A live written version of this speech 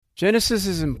Genesis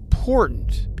is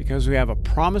important because we have a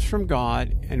promise from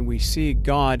God and we see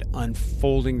God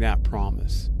unfolding that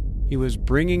promise. He was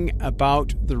bringing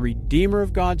about the Redeemer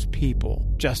of God's people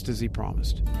just as he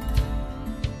promised.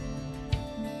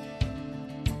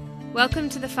 Welcome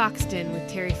to the Fox Den with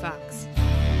Terry Fox.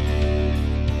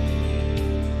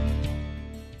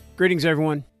 Greetings,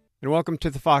 everyone, and welcome to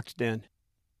the Fox Den.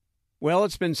 Well,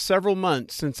 it's been several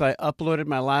months since I uploaded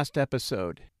my last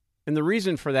episode, and the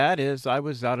reason for that is I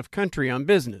was out of country on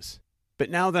business.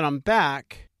 But now that I'm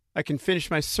back, I can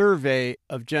finish my survey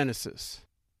of Genesis.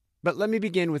 But let me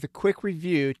begin with a quick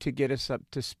review to get us up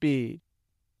to speed.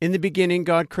 In the beginning,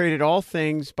 God created all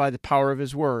things by the power of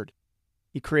his word.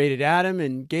 He created Adam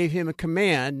and gave him a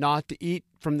command not to eat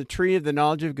from the tree of the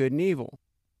knowledge of good and evil.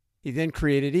 He then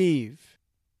created Eve.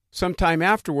 Sometime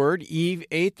afterward, Eve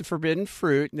ate the forbidden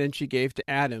fruit, and then she gave to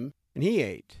Adam, and he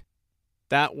ate.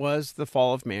 That was the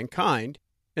fall of mankind,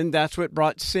 and that's what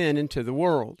brought sin into the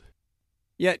world.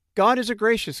 Yet God is a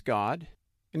gracious God,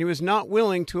 and he was not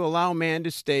willing to allow man to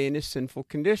stay in his sinful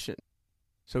condition.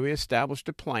 So he established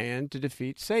a plan to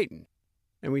defeat Satan.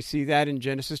 And we see that in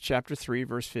Genesis chapter 3,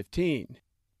 verse 15.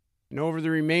 And over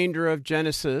the remainder of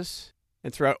Genesis,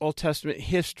 and throughout Old Testament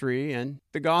history and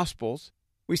the Gospels,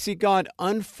 we see God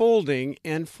unfolding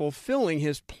and fulfilling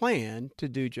his plan to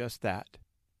do just that.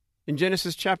 In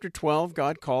Genesis chapter 12,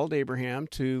 God called Abraham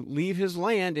to leave his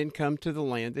land and come to the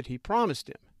land that he promised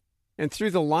him. And through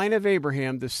the line of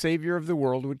Abraham, the Savior of the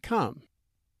world would come.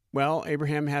 Well,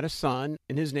 Abraham had a son,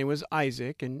 and his name was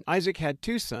Isaac, and Isaac had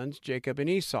two sons, Jacob and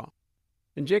Esau.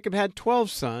 And Jacob had 12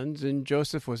 sons, and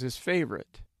Joseph was his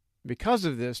favorite. Because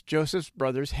of this, Joseph's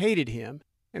brothers hated him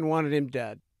and wanted him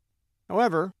dead.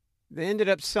 However, they ended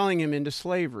up selling him into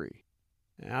slavery.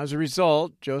 As a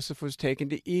result, Joseph was taken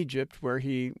to Egypt, where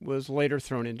he was later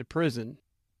thrown into prison.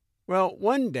 Well,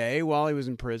 one day, while he was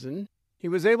in prison, he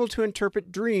was able to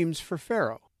interpret dreams for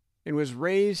Pharaoh and was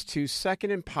raised to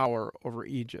second in power over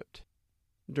Egypt.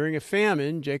 During a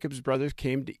famine, Jacob's brothers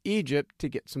came to Egypt to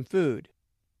get some food.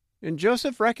 And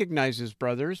Joseph recognized his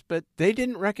brothers, but they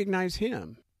didn't recognize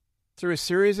him. Through a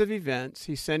series of events,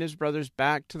 he sent his brothers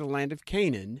back to the land of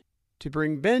Canaan to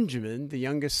bring Benjamin, the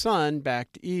youngest son,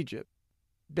 back to Egypt.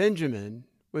 Benjamin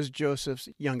was Joseph's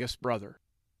youngest brother.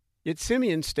 Yet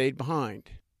Simeon stayed behind,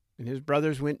 and his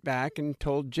brothers went back and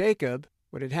told Jacob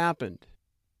what had happened.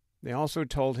 They also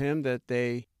told him that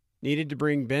they needed to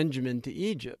bring Benjamin to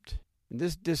Egypt, and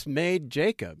this dismayed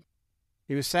Jacob.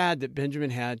 He was sad that Benjamin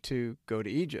had to go to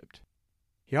Egypt.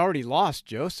 He already lost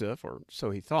Joseph, or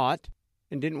so he thought,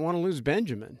 and didn't want to lose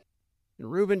Benjamin. And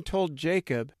Reuben told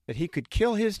Jacob that he could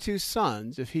kill his two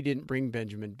sons if he didn't bring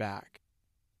Benjamin back.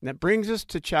 And that brings us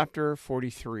to chapter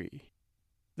 43,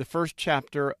 the first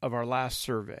chapter of our last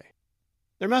survey.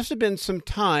 There must have been some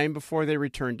time before they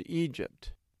returned to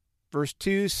Egypt. Verse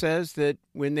 2 says that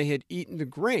when they had eaten the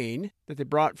grain that they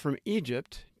brought from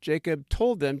Egypt, Jacob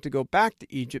told them to go back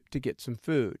to Egypt to get some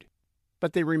food.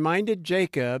 But they reminded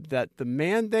Jacob that the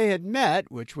man they had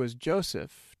met, which was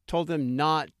Joseph, told them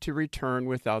not to return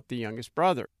without the youngest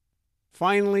brother.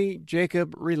 Finally,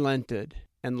 Jacob relented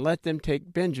and let them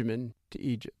take Benjamin to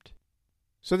Egypt.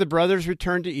 So the brothers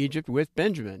returned to Egypt with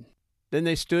Benjamin. Then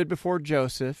they stood before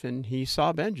Joseph, and he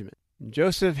saw Benjamin.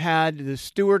 Joseph had the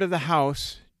steward of the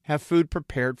house have food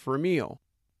prepared for a meal.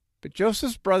 But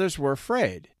Joseph's brothers were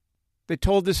afraid. They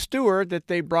told the steward that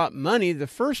they brought money the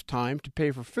first time to pay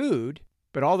for food,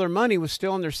 but all their money was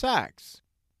still in their sacks.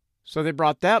 So they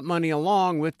brought that money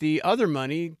along with the other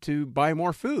money to buy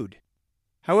more food.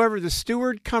 However, the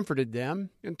steward comforted them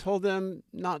and told them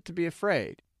not to be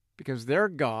afraid, because their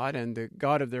God and the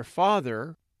God of their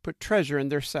father put treasure in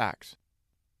their sacks.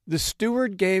 The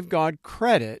steward gave God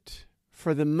credit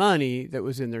for the money that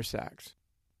was in their sacks.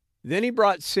 Then he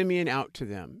brought Simeon out to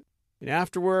them, and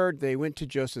afterward they went to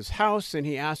Joseph's house, and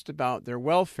he asked about their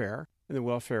welfare and the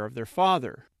welfare of their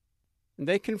father. And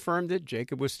they confirmed that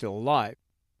Jacob was still alive.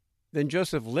 Then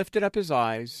Joseph lifted up his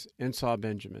eyes and saw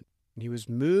Benjamin, and he was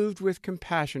moved with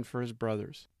compassion for his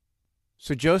brothers.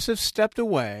 So Joseph stepped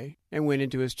away and went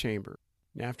into his chamber.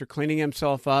 And after cleaning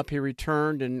himself up, he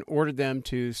returned and ordered them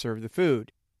to serve the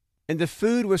food. And the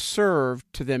food was served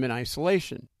to them in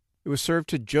isolation. It was served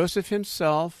to Joseph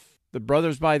himself, the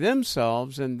brothers by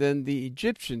themselves, and then the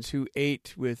Egyptians who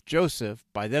ate with Joseph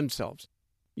by themselves.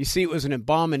 You see, it was an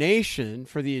abomination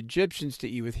for the Egyptians to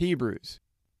eat with Hebrews.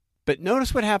 But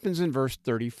notice what happens in verse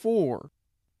 34.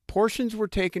 Portions were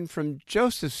taken from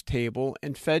Joseph's table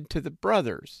and fed to the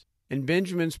brothers, and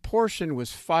Benjamin's portion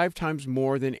was 5 times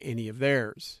more than any of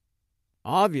theirs.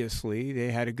 Obviously,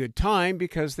 they had a good time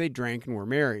because they drank and were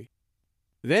merry.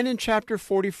 Then in chapter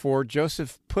 44,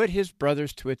 Joseph put his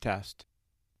brothers to a test.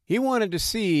 He wanted to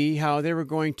see how they were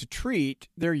going to treat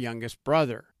their youngest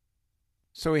brother.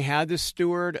 So he had the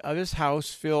steward of his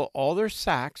house fill all their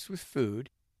sacks with food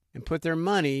and put their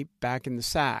money back in the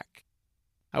sack.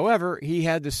 However, he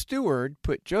had the steward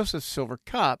put Joseph's silver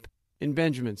cup in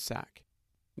Benjamin's sack.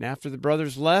 And after the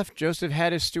brothers left, Joseph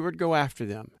had his steward go after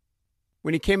them.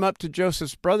 When he came up to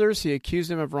Joseph's brothers, he accused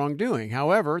them of wrongdoing.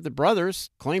 However, the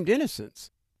brothers claimed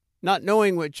innocence. Not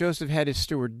knowing what Joseph had his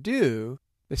steward do,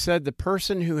 they said, "The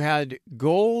person who had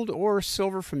gold or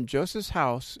silver from Joseph's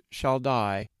house shall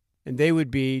die," and they would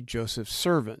be Joseph's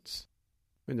servants.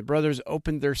 When the brothers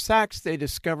opened their sacks, they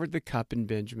discovered the cup in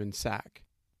Benjamin's sack.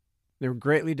 They were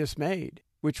greatly dismayed,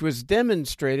 which was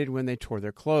demonstrated when they tore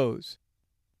their clothes.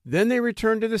 Then they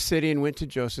returned to the city and went to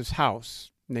Joseph's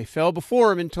house. And they fell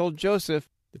before him and told Joseph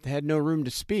that they had no room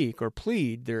to speak or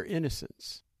plead their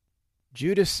innocence.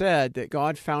 Judah said that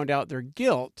God found out their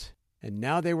guilt, and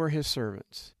now they were his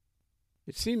servants.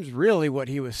 It seems really what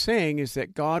he was saying is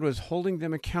that God was holding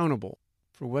them accountable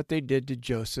for what they did to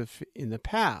Joseph in the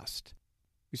past.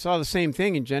 We saw the same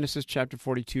thing in Genesis chapter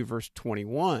 42, verse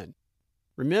 21.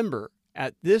 Remember,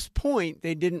 at this point,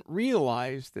 they didn't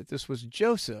realize that this was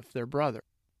Joseph, their brother.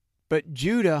 But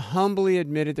Judah humbly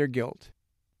admitted their guilt.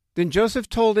 Then Joseph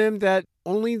told him that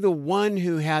only the one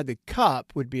who had the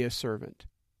cup would be a servant.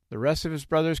 The rest of his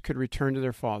brothers could return to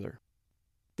their father.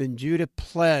 Then Judah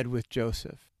pled with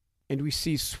Joseph, and we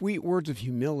see sweet words of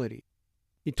humility.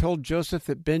 He told Joseph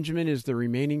that Benjamin is the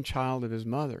remaining child of his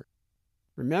mother.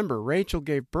 Remember, Rachel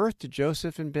gave birth to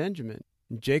Joseph and Benjamin,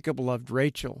 and Jacob loved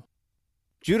Rachel.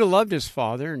 Judah loved his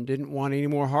father and didn't want any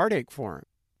more heartache for him.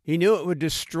 He knew it would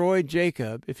destroy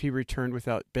Jacob if he returned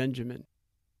without Benjamin.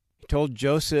 He told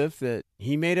Joseph that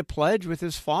he made a pledge with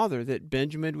his father that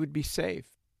Benjamin would be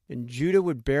safe, and Judah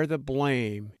would bear the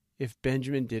blame if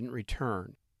Benjamin didn't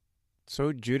return.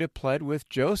 So Judah pled with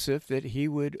Joseph that he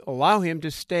would allow him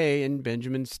to stay in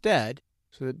Benjamin's stead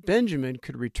so that Benjamin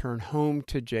could return home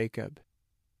to Jacob.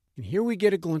 And here we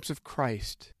get a glimpse of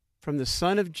Christ, from the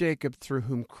son of Jacob through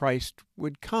whom Christ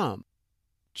would come.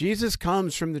 Jesus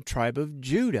comes from the tribe of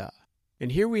Judah,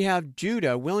 and here we have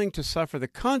Judah willing to suffer the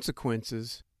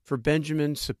consequences for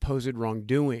Benjamin's supposed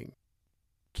wrongdoing.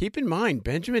 Keep in mind,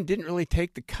 Benjamin didn't really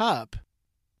take the cup,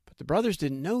 but the brothers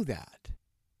didn't know that.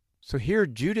 So here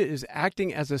Judah is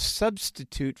acting as a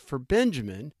substitute for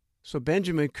Benjamin, so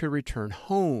Benjamin could return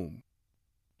home.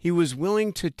 He was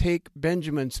willing to take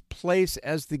Benjamin's place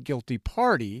as the guilty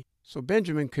party, so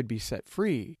Benjamin could be set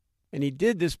free, and he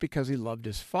did this because he loved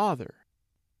his father.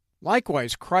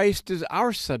 Likewise, Christ is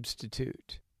our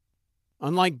substitute.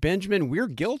 Unlike Benjamin, we're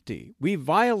guilty. We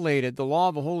violated the law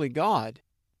of a holy God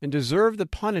and deserve the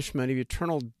punishment of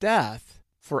eternal death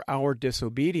for our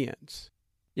disobedience.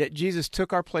 Yet Jesus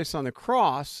took our place on the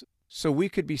cross so we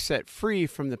could be set free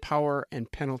from the power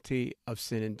and penalty of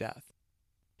sin and death.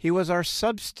 He was our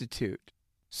substitute,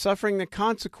 suffering the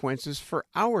consequences for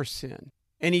our sin,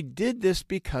 and he did this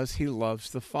because he loves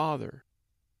the Father.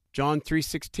 John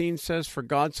 3:16 says, "For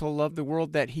God so loved the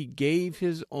world that he gave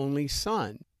his only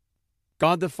Son."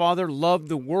 God the Father loved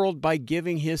the world by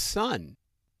giving his Son.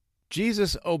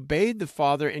 Jesus obeyed the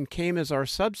Father and came as our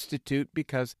substitute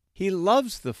because he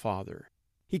loves the Father.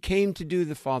 He came to do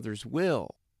the Father's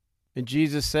will. And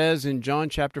Jesus says in John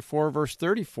chapter 4, verse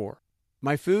 34,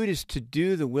 "My food is to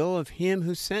do the will of him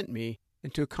who sent me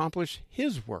and to accomplish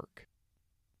his work."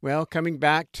 Well, coming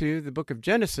back to the book of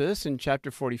Genesis in chapter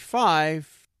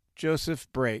 45, Joseph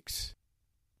breaks.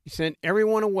 He sent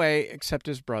everyone away except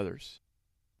his brothers.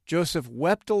 Joseph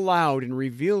wept aloud and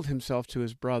revealed himself to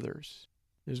his brothers.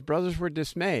 His brothers were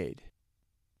dismayed.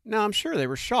 Now, I'm sure they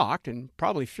were shocked and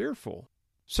probably fearful.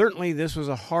 Certainly, this was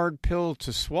a hard pill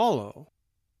to swallow.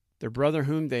 Their brother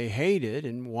whom they hated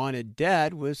and wanted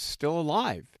dead was still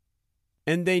alive.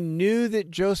 And they knew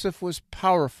that Joseph was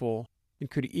powerful and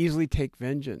could easily take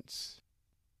vengeance.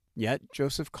 Yet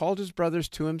Joseph called his brothers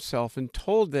to himself and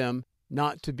told them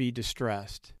not to be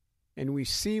distressed. And we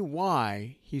see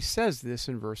why he says this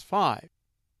in verse 5.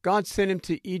 God sent him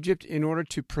to Egypt in order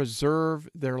to preserve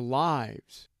their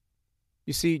lives.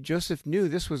 You see, Joseph knew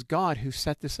this was God who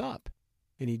set this up,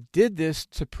 and he did this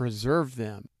to preserve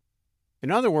them.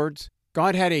 In other words,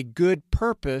 God had a good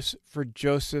purpose for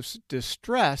Joseph's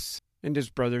distress and his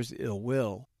brother's ill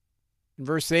will. In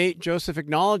verse 8, Joseph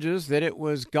acknowledges that it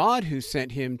was God who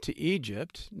sent him to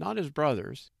Egypt, not his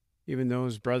brothers, even though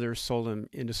his brothers sold him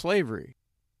into slavery.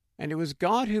 And it was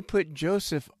God who put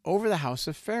Joseph over the house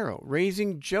of Pharaoh,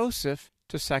 raising Joseph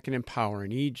to second in power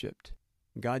in Egypt.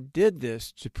 God did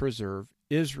this to preserve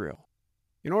Israel.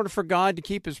 In order for God to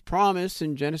keep his promise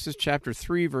in Genesis chapter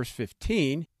 3, verse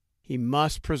 15, he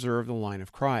must preserve the line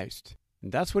of Christ.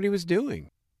 And that's what he was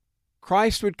doing.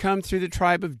 Christ would come through the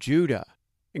tribe of Judah,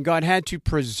 and God had to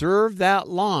preserve that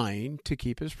line to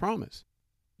keep his promise.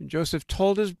 And Joseph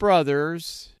told his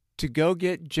brothers to go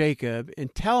get Jacob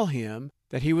and tell him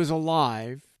that he was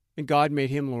alive, and God made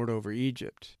him lord over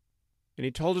Egypt. And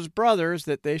he told his brothers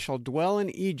that they shall dwell in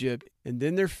Egypt, and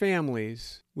then their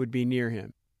families would be near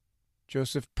him.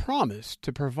 Joseph promised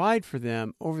to provide for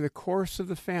them over the course of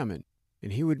the famine,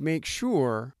 and he would make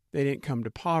sure they didn't come to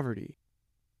poverty.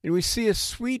 And we see a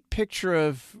sweet picture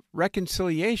of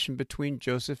reconciliation between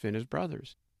Joseph and his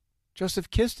brothers. Joseph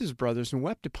kissed his brothers and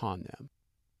wept upon them.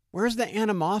 Where's the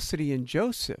animosity in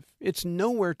Joseph? It's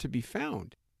nowhere to be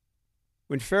found.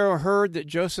 When Pharaoh heard that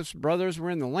Joseph's brothers were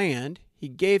in the land, he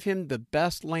gave him the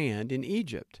best land in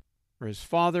Egypt for his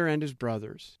father and his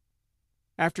brothers.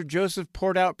 After Joseph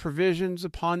poured out provisions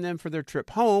upon them for their trip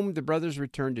home, the brothers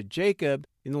returned to Jacob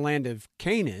in the land of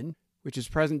Canaan, which is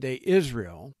present-day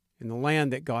Israel, in the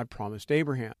land that God promised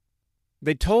Abraham.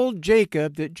 They told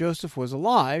Jacob that Joseph was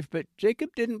alive, but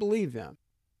Jacob didn't believe them.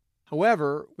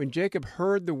 However, when Jacob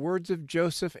heard the words of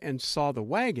Joseph and saw the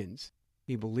wagons,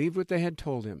 he believed what they had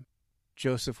told him.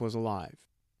 Joseph was alive.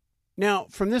 Now,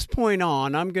 from this point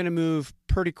on, I'm going to move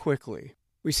pretty quickly.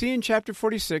 We see in chapter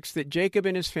 46 that Jacob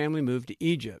and his family moved to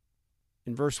Egypt.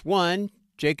 In verse 1,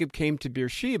 Jacob came to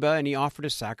Beersheba and he offered a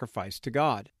sacrifice to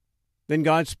God. Then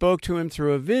God spoke to him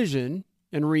through a vision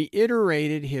and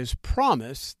reiterated his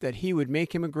promise that he would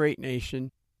make him a great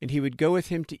nation and he would go with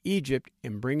him to Egypt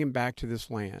and bring him back to this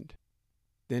land.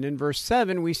 Then in verse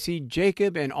 7, we see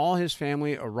Jacob and all his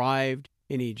family arrived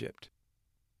in Egypt.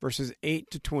 Verses 8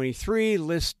 to 23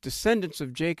 list descendants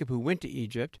of Jacob who went to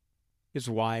Egypt, his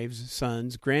wives,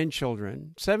 sons,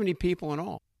 grandchildren, 70 people in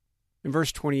all. In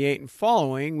verse 28 and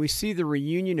following, we see the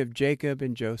reunion of Jacob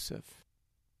and Joseph.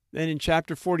 Then in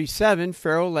chapter 47,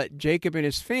 Pharaoh let Jacob and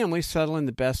his family settle in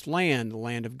the best land, the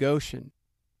land of Goshen.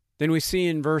 Then we see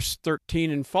in verse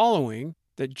 13 and following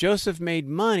that Joseph made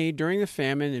money during the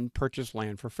famine and purchased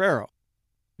land for Pharaoh.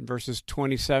 In verses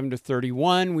 27 to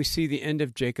 31, we see the end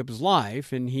of Jacob's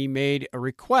life, and he made a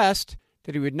request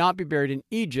that he would not be buried in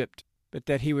Egypt, but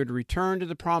that he would return to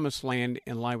the promised land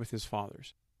and lie with his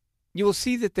fathers. You will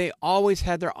see that they always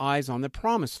had their eyes on the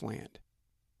promised land.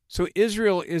 So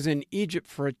Israel is in Egypt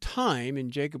for a time, and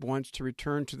Jacob wants to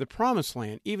return to the promised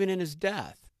land, even in his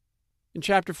death. In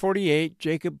chapter 48,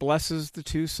 Jacob blesses the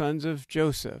two sons of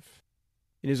Joseph.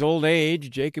 In his old age,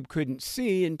 Jacob couldn't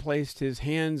see and placed his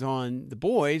hands on the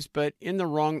boys, but in the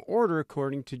wrong order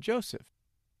according to Joseph.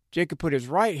 Jacob put his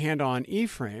right hand on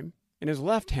Ephraim and his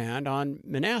left hand on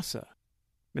Manasseh.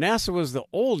 Manasseh was the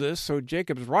oldest, so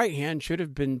Jacob's right hand should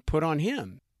have been put on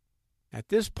him. At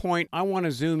this point, I want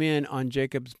to zoom in on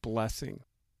Jacob's blessing.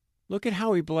 Look at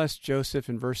how he blessed Joseph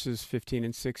in verses 15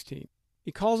 and 16.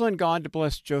 He calls on God to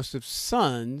bless Joseph's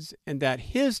sons, and that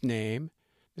his name,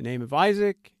 the name of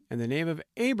Isaac, and the name of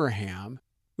Abraham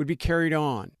would be carried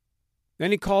on.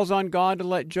 Then he calls on God to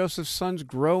let Joseph's sons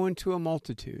grow into a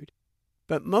multitude.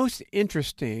 But most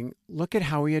interesting, look at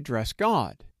how he addressed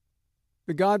God.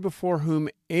 The God before whom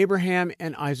Abraham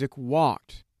and Isaac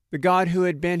walked, the God who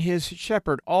had been his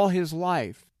shepherd all his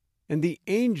life, and the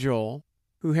angel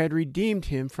who had redeemed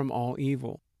him from all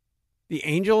evil. The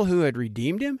angel who had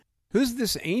redeemed him? Who's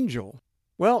this angel?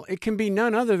 Well, it can be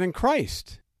none other than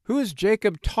Christ. Who is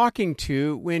Jacob talking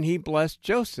to when he blessed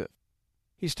Joseph?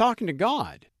 He's talking to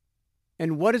God.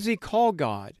 And what does he call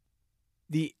God?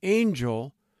 The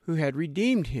angel who had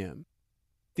redeemed him.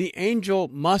 The angel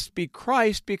must be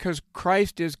Christ because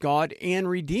Christ is God and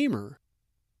Redeemer.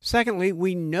 Secondly,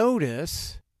 we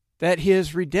notice that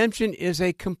his redemption is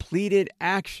a completed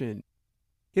action.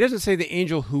 He doesn't say the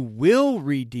angel who will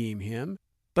redeem him,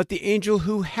 but the angel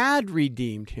who had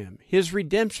redeemed him. His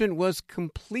redemption was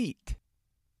complete.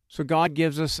 So God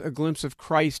gives us a glimpse of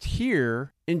Christ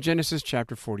here in Genesis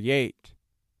chapter 48.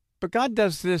 But God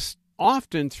does this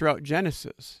often throughout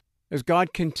Genesis. As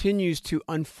God continues to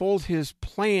unfold his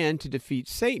plan to defeat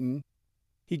Satan,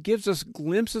 he gives us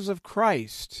glimpses of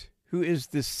Christ, who is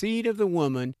the seed of the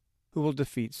woman who will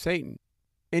defeat Satan.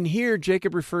 And here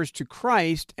Jacob refers to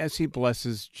Christ as he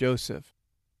blesses Joseph.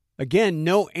 Again,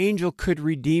 no angel could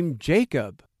redeem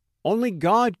Jacob. Only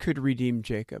God could redeem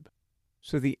Jacob.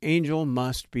 So the angel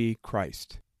must be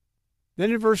Christ.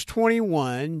 Then in verse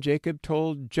 21, Jacob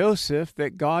told Joseph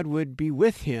that God would be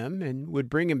with him and would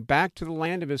bring him back to the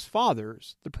land of his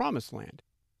fathers, the promised land.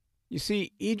 You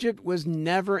see, Egypt was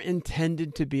never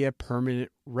intended to be a permanent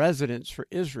residence for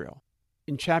Israel.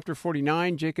 In chapter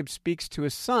 49, Jacob speaks to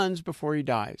his sons before he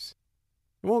dies.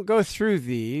 I won't go through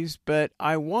these, but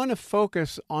I want to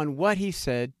focus on what he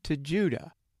said to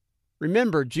Judah.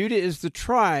 Remember, Judah is the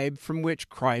tribe from which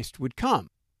Christ would come.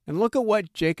 And look at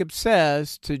what Jacob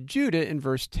says to Judah in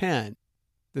verse 10.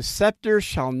 The scepter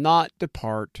shall not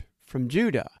depart from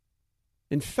Judah.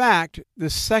 In fact, the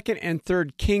second and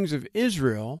third kings of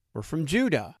Israel were from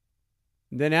Judah.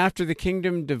 Then after the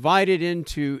kingdom divided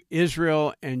into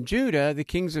Israel and Judah, the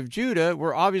kings of Judah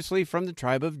were obviously from the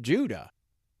tribe of Judah.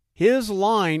 His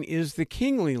line is the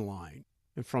kingly line,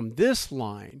 and from this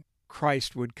line,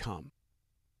 Christ would come.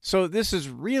 So this is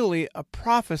really a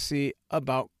prophecy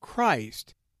about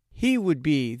Christ. He would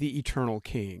be the eternal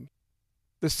king.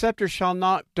 The scepter shall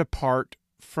not depart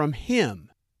from him.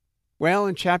 Well,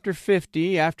 in chapter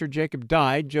 50, after Jacob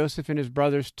died, Joseph and his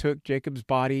brothers took Jacob's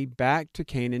body back to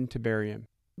Canaan to bury him.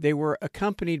 They were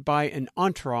accompanied by an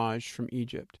entourage from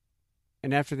Egypt.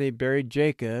 And after they buried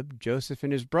Jacob, Joseph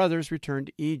and his brothers returned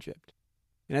to Egypt.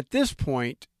 And at this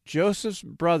point, Joseph's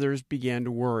brothers began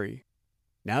to worry.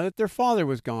 Now that their father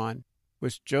was gone,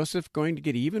 was Joseph going to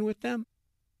get even with them?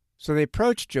 So they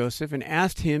approached Joseph and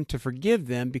asked him to forgive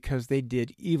them because they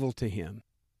did evil to him.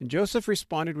 And Joseph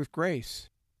responded with grace.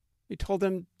 He told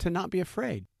them to not be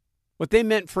afraid. What they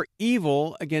meant for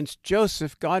evil against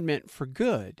Joseph, God meant for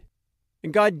good.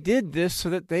 And God did this so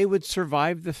that they would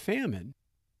survive the famine.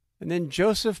 And then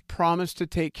Joseph promised to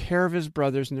take care of his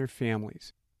brothers and their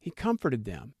families. He comforted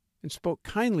them and spoke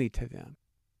kindly to them.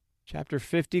 Chapter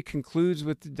 50 concludes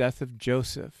with the death of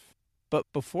Joseph. But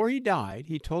before he died,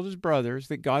 he told his brothers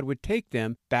that God would take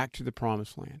them back to the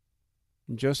promised land.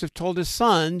 And Joseph told his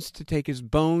sons to take his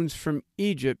bones from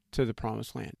Egypt to the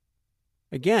promised land.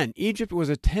 Again, Egypt was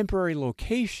a temporary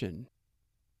location.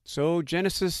 So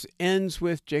Genesis ends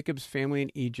with Jacob's family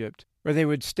in Egypt, where they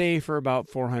would stay for about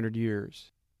 400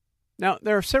 years. Now,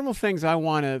 there are several things I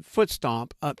want to foot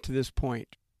stomp up to this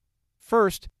point.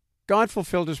 First, God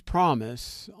fulfilled his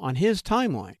promise on his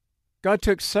timeline. God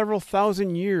took several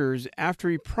thousand years after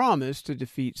he promised to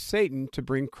defeat Satan to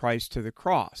bring Christ to the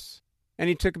cross. And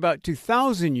he took about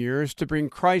 2,000 years to bring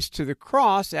Christ to the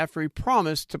cross after he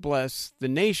promised to bless the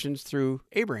nations through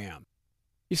Abraham.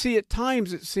 You see, at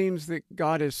times it seems that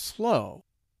God is slow.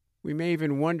 We may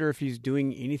even wonder if he's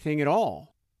doing anything at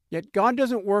all. Yet God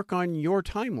doesn't work on your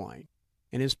timeline,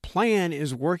 and his plan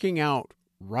is working out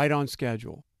right on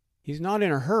schedule. He's not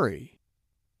in a hurry.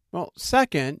 Well,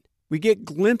 second, we get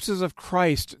glimpses of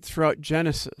Christ throughout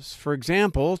Genesis. For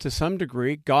example, to some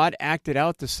degree, God acted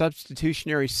out the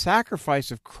substitutionary sacrifice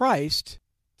of Christ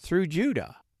through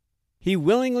Judah. He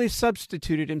willingly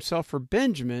substituted himself for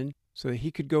Benjamin so that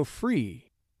he could go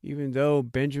free, even though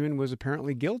Benjamin was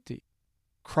apparently guilty.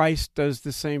 Christ does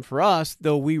the same for us,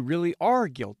 though we really are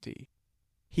guilty.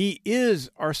 He is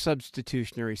our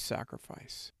substitutionary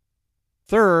sacrifice.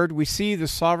 Third, we see the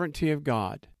sovereignty of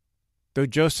God. Though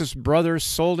Joseph's brothers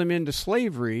sold him into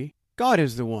slavery, God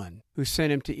is the one who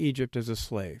sent him to Egypt as a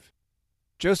slave.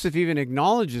 Joseph even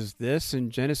acknowledges this in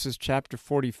Genesis chapter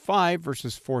 45,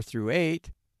 verses 4 through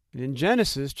 8, and in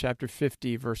Genesis chapter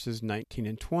 50, verses 19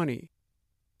 and 20.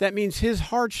 That means his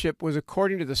hardship was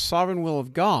according to the sovereign will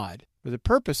of God, for the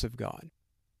purpose of God.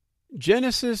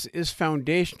 Genesis is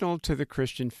foundational to the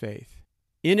Christian faith.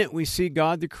 In it we see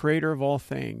God, the creator of all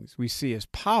things. We see his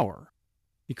power.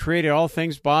 He created all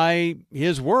things by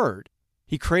his word.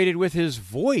 He created with his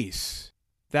voice.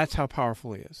 That's how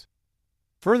powerful he is.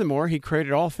 Furthermore, he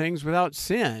created all things without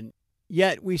sin.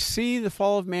 Yet we see the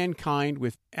fall of mankind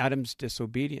with Adam's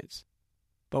disobedience.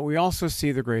 But we also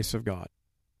see the grace of God.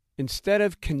 Instead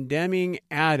of condemning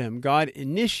Adam, God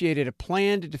initiated a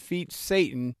plan to defeat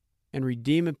Satan and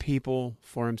redeem a people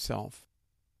for himself.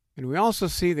 And we also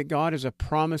see that God is a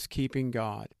promise-keeping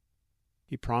God.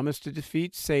 He promised to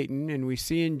defeat Satan, and we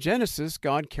see in Genesis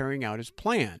God carrying out his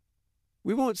plan.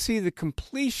 We won't see the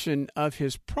completion of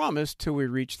his promise till we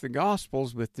reach the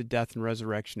Gospels with the death and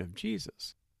resurrection of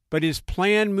Jesus. But his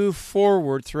plan moved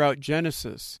forward throughout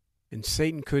Genesis, and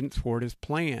Satan couldn't thwart his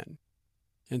plan.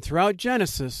 And throughout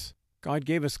Genesis, God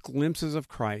gave us glimpses of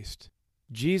Christ.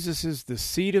 Jesus is the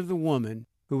seed of the woman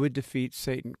who would defeat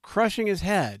Satan, crushing his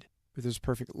head with his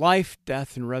perfect life,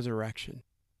 death, and resurrection.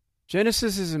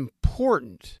 Genesis is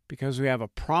important because we have a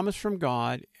promise from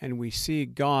God, and we see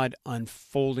God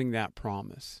unfolding that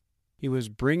promise. He was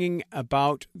bringing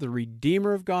about the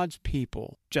Redeemer of God's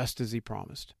people, just as he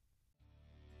promised.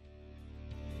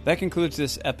 That concludes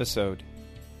this episode.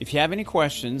 If you have any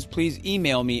questions, please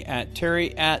email me at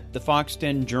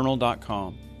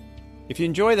terry@thefoxdenjournal.com. If you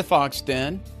enjoy The Fox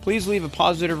Den, please leave a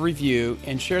positive review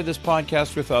and share this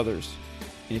podcast with others.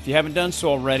 And if you haven't done so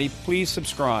already, please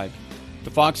subscribe. The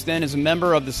Fox Den is a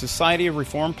member of the Society of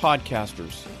Reformed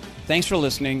Podcasters. Thanks for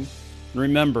listening, and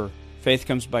remember, faith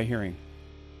comes by hearing.